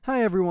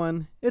Hi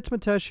everyone, it's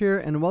Mitesh here,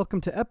 and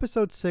welcome to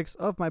episode 6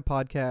 of my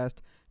podcast,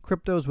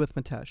 Cryptos with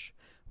Mitesh,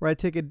 where I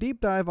take a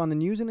deep dive on the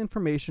news and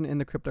information in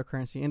the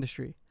cryptocurrency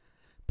industry.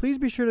 Please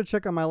be sure to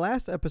check out my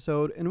last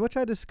episode in which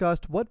I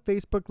discussed what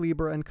Facebook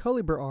Libra and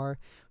Calibra are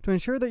to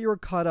ensure that you are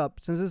caught up,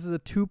 since this is a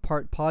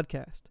two-part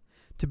podcast.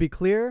 To be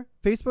clear,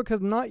 Facebook has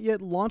not yet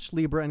launched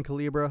Libra and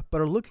Calibra, but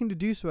are looking to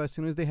do so as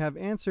soon as they have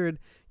answered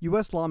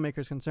US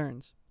lawmakers'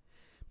 concerns.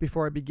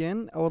 Before I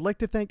begin, I would like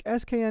to thank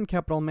SKN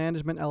Capital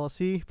Management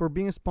LLC for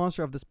being a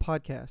sponsor of this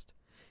podcast.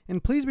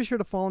 And please be sure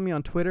to follow me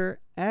on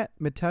Twitter at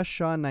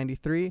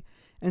MiteshShaw93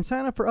 and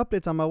sign up for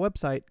updates on my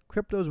website,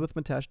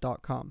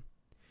 cryptoswithmitesh.com.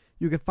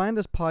 You can find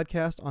this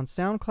podcast on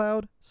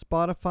SoundCloud,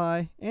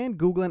 Spotify, and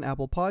Google and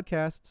Apple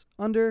Podcasts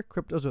under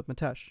Cryptos with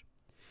Mitesh.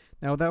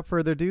 Now without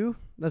further ado,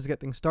 let's get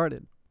things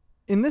started.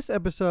 In this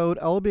episode,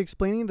 I will be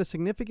explaining the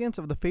significance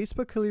of the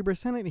Facebook Calibra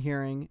Senate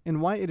hearing and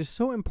why it is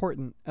so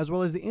important, as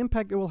well as the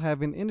impact it will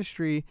have in the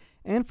industry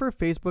and for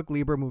Facebook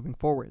Libra moving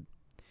forward.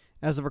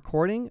 As of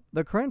recording,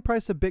 the current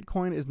price of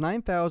Bitcoin is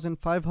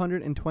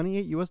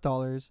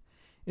 $9,528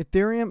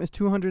 Ethereum is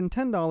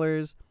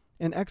 $210,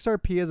 and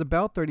XRP is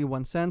about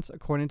 31 cents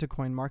according to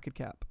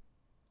CoinMarketCap.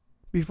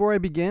 Before I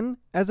begin,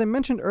 as I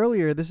mentioned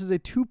earlier, this is a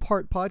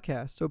two-part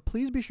podcast, so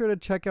please be sure to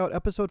check out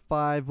episode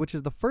 5, which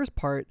is the first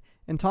part,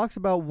 and talks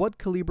about what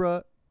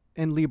Calibra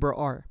and Libra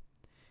are.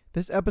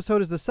 This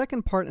episode is the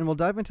second part and will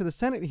dive into the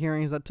Senate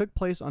hearings that took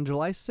place on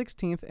July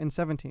 16th and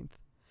 17th.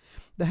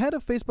 The head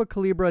of Facebook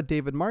Calibra,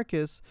 David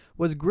Marcus,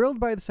 was grilled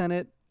by the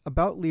Senate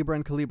about Libra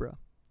and Calibra.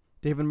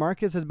 David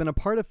Marcus has been a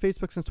part of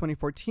Facebook since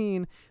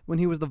 2014 when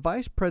he was the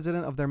vice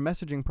president of their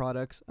messaging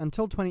products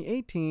until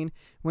 2018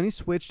 when he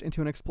switched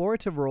into an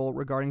explorative role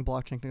regarding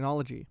blockchain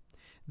technology.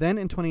 Then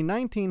in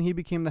 2019, he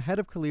became the head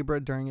of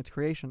Calibra during its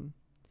creation.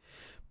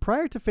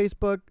 Prior to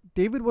Facebook,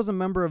 David was a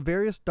member of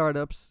various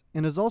startups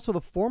and is also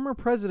the former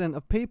president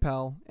of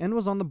PayPal and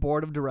was on the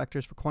board of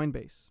directors for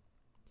Coinbase.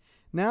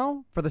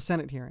 Now for the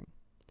Senate hearing.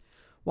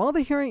 While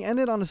the hearing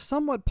ended on a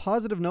somewhat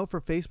positive note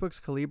for Facebook's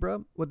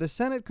Calibra, with the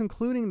Senate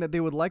concluding that they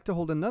would like to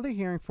hold another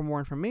hearing for more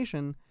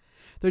information,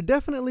 there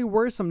definitely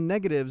were some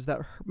negatives that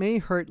may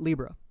hurt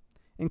Libra,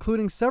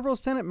 including several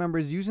Senate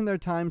members using their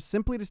time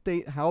simply to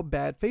state how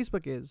bad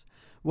Facebook is,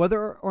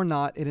 whether or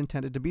not it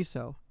intended to be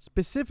so,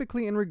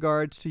 specifically in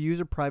regards to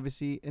user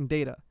privacy and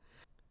data,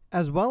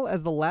 as well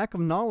as the lack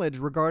of knowledge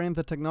regarding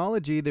the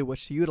technology they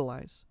wish to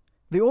utilize.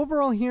 The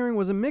overall hearing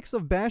was a mix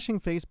of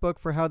bashing Facebook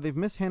for how they've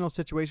mishandled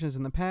situations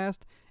in the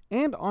past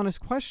and honest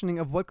questioning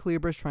of what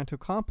Calibra is trying to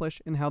accomplish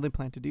and how they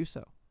plan to do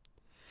so.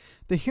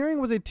 The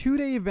hearing was a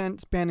 2-day event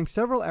spanning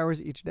several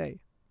hours each day.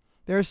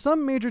 There are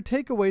some major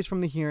takeaways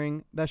from the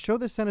hearing that show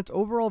the Senate's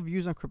overall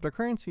views on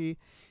cryptocurrency,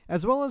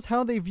 as well as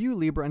how they view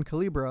Libra and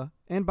Calibra,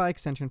 and by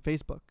extension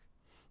Facebook.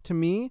 To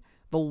me,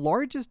 the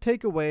largest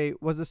takeaway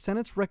was the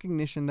Senate's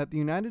recognition that the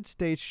United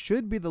States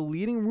should be the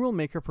leading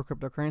rulemaker for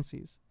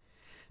cryptocurrencies.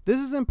 This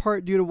is in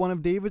part due to one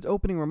of David's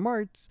opening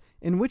remarks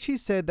in which he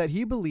said that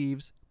he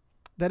believes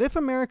that if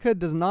America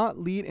does not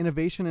lead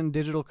innovation in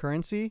digital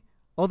currency,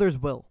 others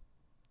will.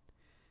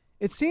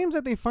 It seems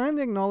that they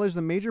finally acknowledge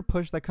the major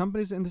push that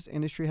companies in this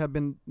industry have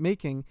been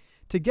making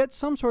to get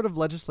some sort of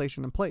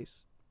legislation in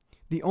place.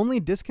 The only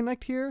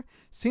disconnect here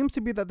seems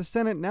to be that the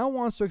Senate now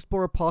wants to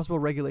explore possible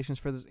regulations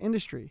for this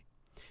industry.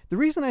 The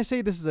reason I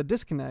say this is a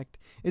disconnect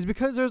is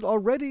because there's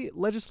already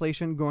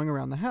legislation going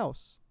around the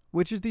House,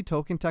 which is the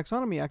Token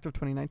Taxonomy Act of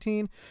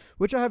 2019,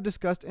 which I have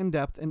discussed in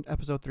depth in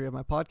episode 3 of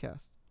my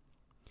podcast.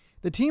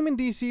 The team in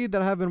DC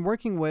that I have been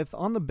working with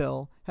on the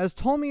bill has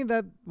told me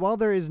that while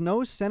there is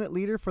no Senate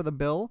leader for the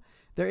bill,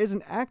 there is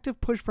an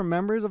active push for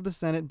members of the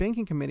Senate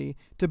Banking Committee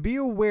to be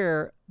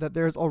aware that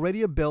there is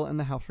already a bill in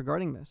the House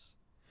regarding this.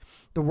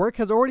 The work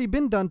has already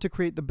been done to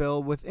create the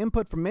bill with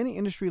input from many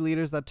industry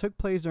leaders that took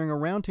place during a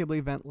roundtable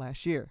event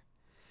last year.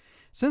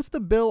 Since the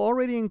bill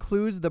already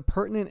includes the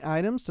pertinent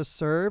items to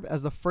serve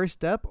as the first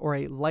step or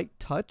a light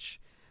touch,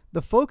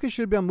 the focus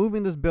should be on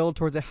moving this bill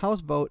towards a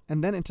House vote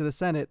and then into the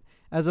Senate,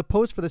 as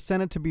opposed for the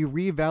Senate to be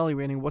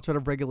reevaluating what sort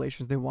of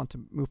regulations they want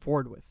to move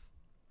forward with.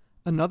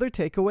 Another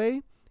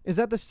takeaway is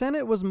that the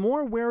Senate was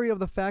more wary of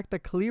the fact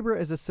that Calibra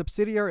is a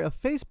subsidiary of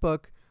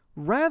Facebook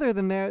rather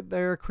than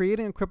they're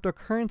creating a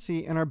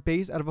cryptocurrency and are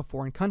based out of a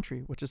foreign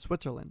country, which is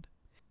Switzerland.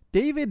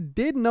 David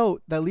did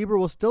note that Libra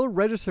will still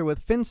register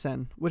with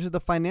FinCEN, which is the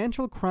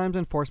Financial Crimes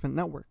Enforcement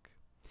Network.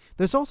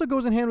 This also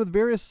goes in hand with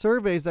various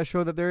surveys that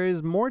show that there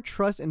is more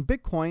trust in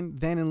Bitcoin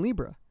than in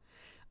Libra.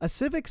 A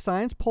Civic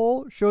Science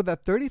poll showed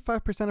that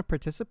 35% of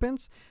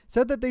participants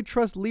said that they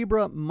trust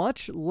Libra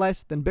much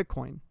less than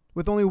Bitcoin,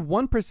 with only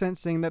 1%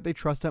 saying that they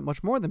trust it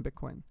much more than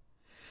Bitcoin.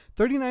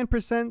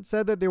 39%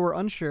 said that they were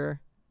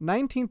unsure,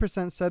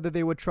 19% said that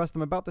they would trust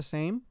them about the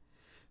same,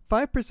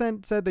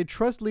 5% said they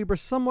trust Libra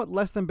somewhat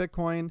less than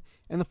Bitcoin,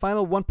 and the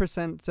final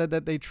 1% said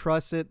that they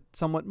trust it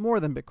somewhat more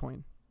than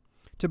Bitcoin.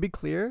 To be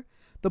clear,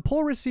 the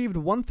poll received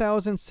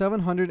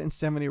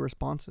 1,770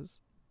 responses.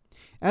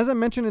 As I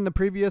mentioned in the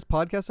previous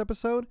podcast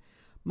episode,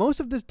 most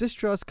of this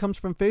distrust comes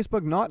from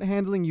Facebook not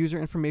handling user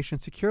information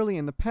securely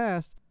in the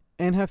past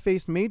and have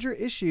faced major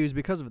issues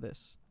because of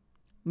this.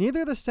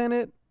 Neither the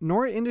Senate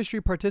nor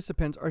industry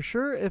participants are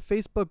sure if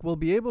Facebook will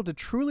be able to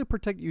truly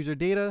protect user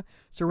data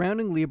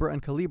surrounding Libra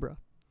and Calibra.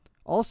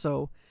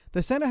 Also,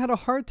 the Senate had a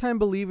hard time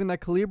believing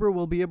that Calibra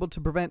will be able to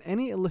prevent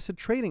any illicit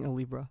trading of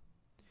Libra.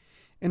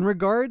 In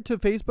regard to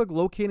Facebook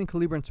locating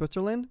Calibra in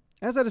Switzerland,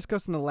 as I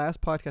discussed in the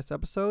last podcast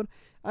episode,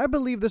 I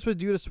believe this was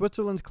due to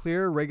Switzerland's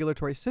clear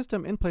regulatory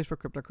system in place for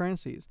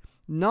cryptocurrencies,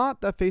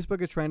 not that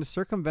Facebook is trying to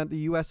circumvent the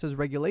US's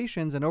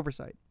regulations and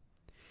oversight.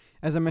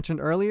 As I mentioned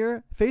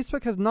earlier,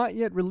 Facebook has not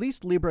yet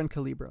released Libra and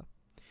Calibra.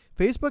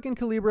 Facebook and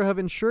Calibra have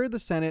assured the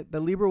Senate that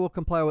Libra will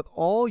comply with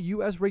all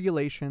US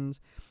regulations,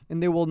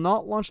 and they will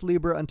not launch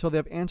Libra until they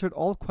have answered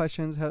all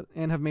questions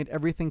and have made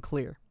everything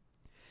clear.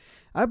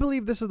 I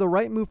believe this is the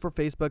right move for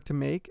Facebook to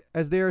make,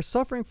 as they are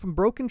suffering from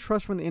broken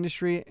trust from the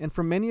industry and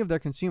from many of their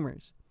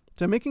consumers.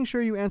 So making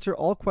sure you answer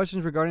all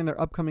questions regarding their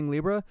upcoming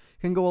Libra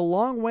can go a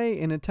long way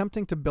in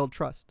attempting to build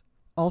trust.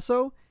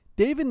 Also,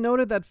 David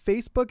noted that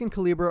Facebook and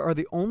Calibra are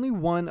the only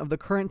one of the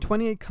current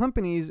 28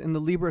 companies in the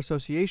Libra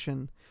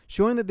Association,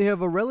 showing that they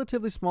have a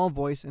relatively small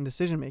voice in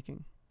decision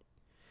making.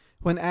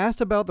 When asked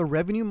about the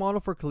revenue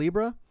model for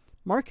Calibra,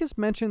 Marcus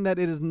mentioned that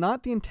it is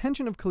not the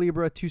intention of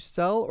Calibra to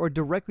sell or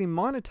directly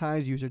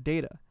monetize user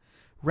data.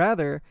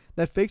 Rather,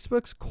 that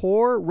Facebook's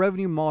core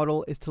revenue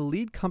model is to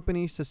lead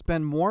companies to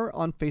spend more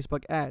on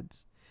Facebook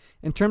ads.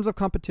 In terms of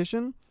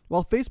competition,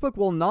 while Facebook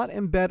will not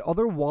embed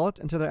other wallets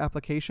into their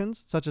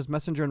applications, such as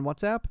Messenger and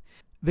WhatsApp,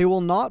 they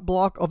will not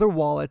block other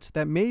wallets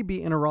that may be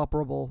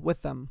interoperable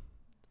with them.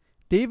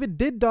 David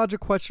did dodge a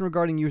question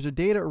regarding user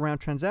data around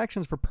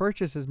transactions for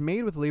purchases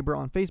made with Libra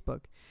on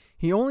Facebook.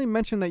 He only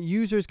mentioned that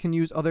users can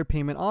use other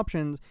payment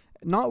options,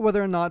 not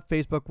whether or not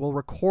Facebook will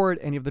record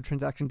any of the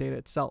transaction data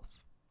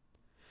itself.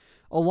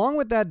 Along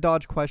with that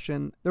dodge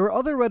question, there were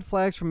other red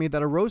flags for me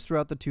that arose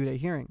throughout the two-day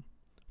hearing.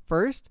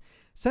 First,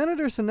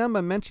 Senator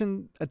Sinema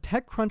mentioned a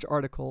TechCrunch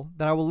article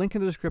that I will link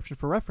in the description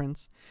for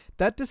reference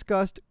that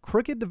discussed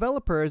crooked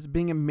developers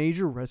being a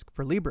major risk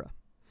for Libra.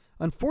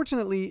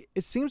 Unfortunately,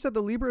 it seems that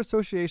the Libra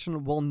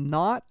Association will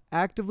not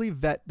actively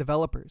vet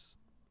developers.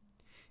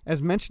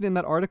 As mentioned in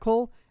that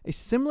article, a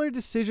similar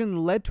decision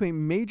led to a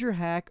major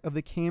hack of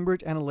the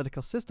Cambridge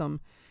Analytica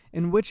system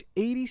in which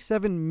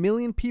 87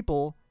 million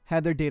people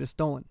had their data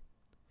stolen.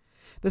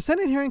 The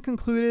Senate hearing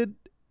concluded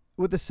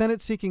with the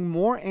Senate seeking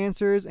more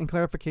answers and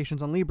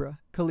clarifications on Libra,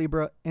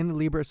 Calibra, and the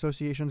Libra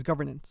Association's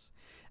governance,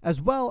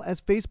 as well as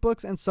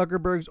Facebook's and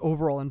Zuckerberg's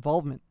overall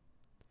involvement.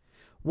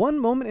 One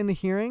moment in the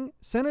hearing,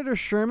 Senator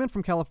Sherman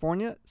from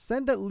California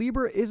said that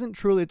Libra isn't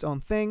truly its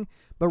own thing,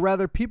 but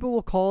rather people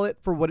will call it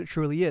for what it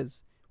truly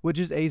is, which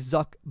is a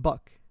Zuck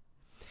buck.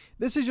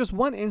 This is just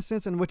one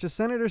instance in which a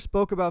senator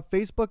spoke about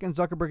Facebook and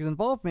Zuckerberg's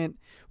involvement,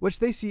 which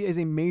they see as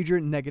a major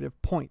negative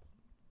point.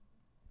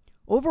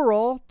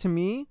 Overall, to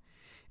me,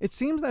 it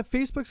seems that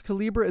Facebook's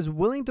Calibra is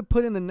willing to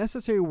put in the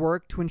necessary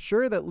work to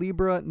ensure that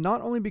Libra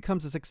not only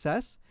becomes a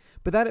success,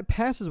 but that it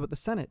passes with the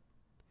Senate.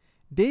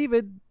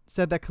 David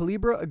said that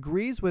Calibra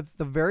agrees with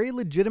the very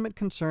legitimate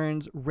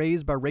concerns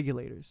raised by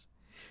regulators.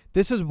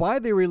 This is why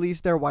they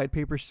released their white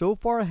paper so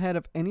far ahead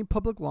of any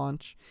public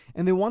launch,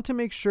 and they want to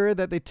make sure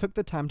that they took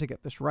the time to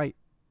get this right.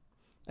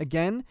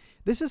 Again,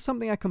 this is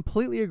something I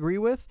completely agree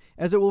with,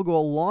 as it will go a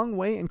long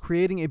way in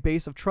creating a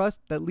base of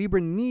trust that Libra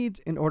needs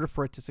in order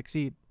for it to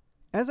succeed.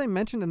 As I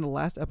mentioned in the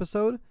last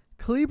episode,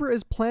 Calibra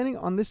is planning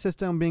on this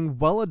system being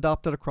well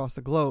adopted across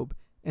the globe,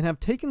 and have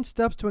taken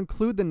steps to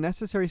include the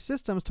necessary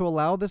systems to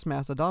allow this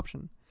mass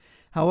adoption.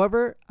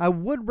 However, I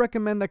would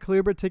recommend that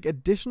Calibra take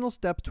additional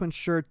steps to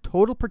ensure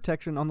total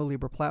protection on the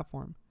Libra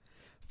platform.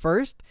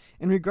 First,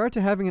 in regard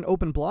to having an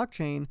open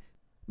blockchain,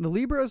 the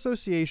Libra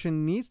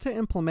Association needs to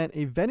implement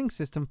a vetting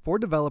system for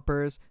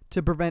developers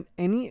to prevent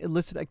any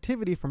illicit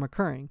activity from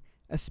occurring,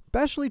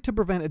 especially to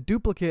prevent a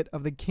duplicate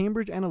of the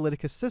Cambridge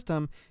Analytica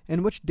system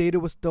in which data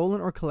was stolen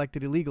or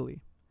collected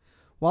illegally.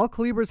 While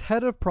Calibra's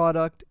head of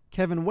product,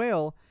 Kevin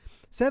Whale,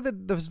 said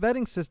that this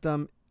vetting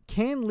system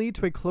can lead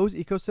to a closed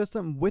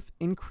ecosystem with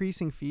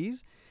increasing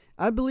fees,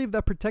 I believe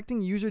that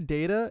protecting user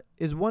data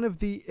is one of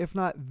the, if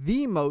not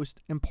the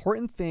most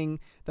important thing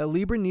that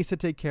Libra needs to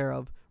take care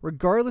of,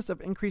 regardless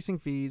of increasing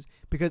fees,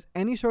 because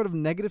any sort of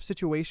negative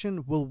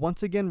situation will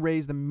once again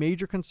raise the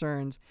major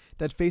concerns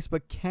that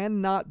Facebook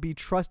cannot be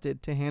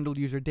trusted to handle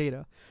user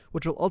data,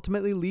 which will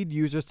ultimately lead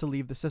users to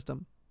leave the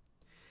system.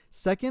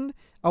 Second,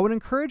 I would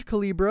encourage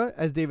Calibra,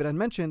 as David had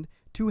mentioned,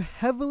 to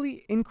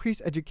heavily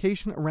increase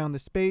education around the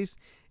space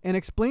and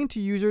explain to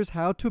users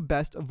how to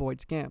best avoid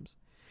scams.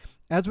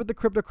 As with the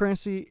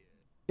cryptocurrency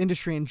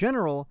industry in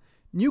general,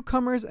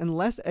 newcomers and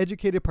less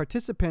educated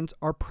participants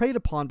are preyed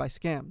upon by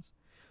scams.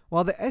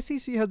 While the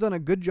SEC has done a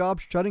good job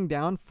shutting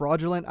down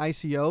fraudulent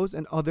ICOs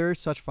and other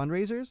such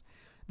fundraisers,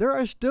 there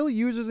are still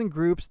users and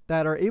groups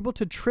that are able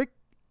to trick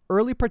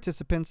early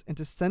participants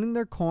into sending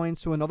their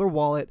coins to another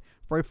wallet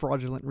for a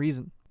fraudulent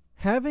reason.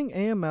 Having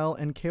AML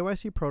and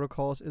KYC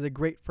protocols is a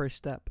great first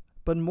step,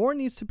 but more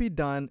needs to be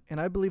done, and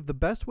I believe the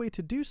best way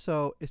to do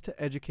so is to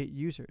educate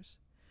users.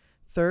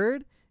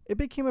 Third, It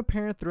became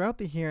apparent throughout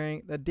the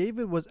hearing that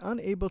David was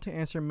unable to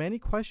answer many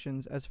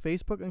questions as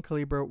Facebook and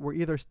Calibra were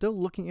either still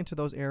looking into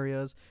those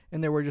areas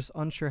and they were just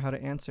unsure how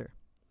to answer.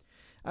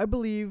 I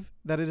believe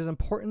that it is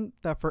important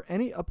that for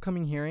any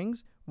upcoming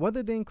hearings,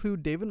 whether they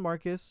include David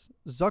Marcus,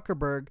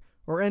 Zuckerberg,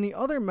 or any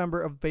other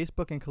member of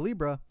Facebook and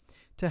Calibra,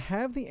 to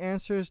have the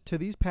answers to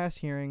these past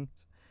hearings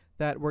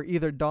that were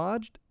either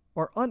dodged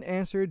or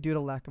unanswered due to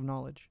lack of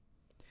knowledge.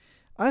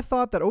 I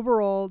thought that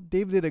overall,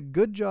 David did a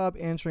good job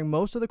answering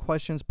most of the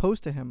questions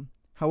posed to him.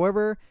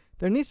 However,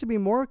 there needs to be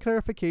more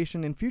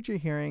clarification in future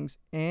hearings,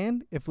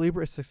 and if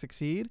Libra is to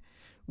succeed,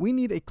 we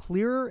need a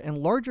clearer and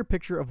larger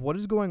picture of what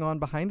is going on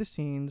behind the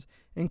scenes,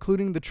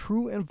 including the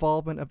true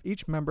involvement of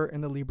each member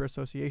in the Libra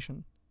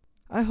Association.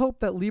 I hope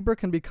that Libra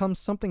can become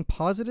something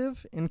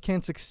positive and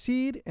can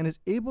succeed and is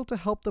able to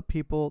help the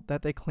people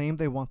that they claim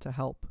they want to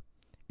help.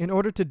 In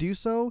order to do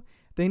so,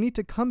 they need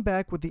to come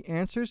back with the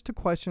answers to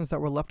questions that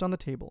were left on the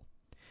table.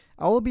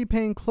 I will be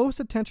paying close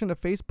attention to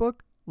Facebook,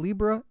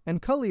 Libra,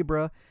 and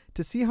Calibra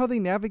to see how they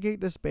navigate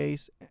this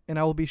space, and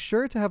I will be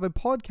sure to have a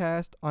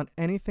podcast on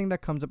anything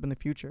that comes up in the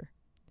future.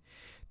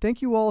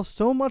 Thank you all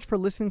so much for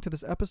listening to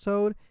this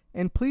episode,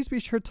 and please be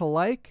sure to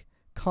like,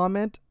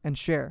 comment, and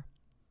share.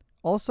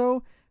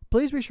 Also,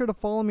 please be sure to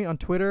follow me on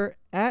Twitter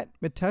at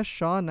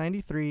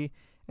MiteshShaw93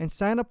 and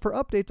sign up for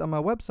updates on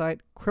my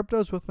website,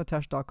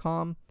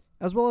 cryptoswithmitesh.com,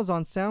 as well as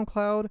on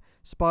SoundCloud,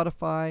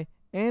 Spotify,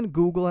 and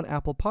Google and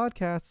Apple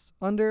Podcasts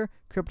under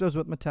Cryptos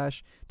with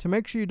Mitesh to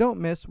make sure you don't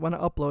miss when I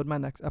upload my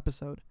next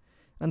episode.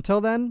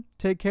 Until then,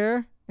 take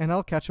care, and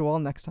I'll catch you all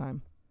next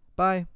time. Bye.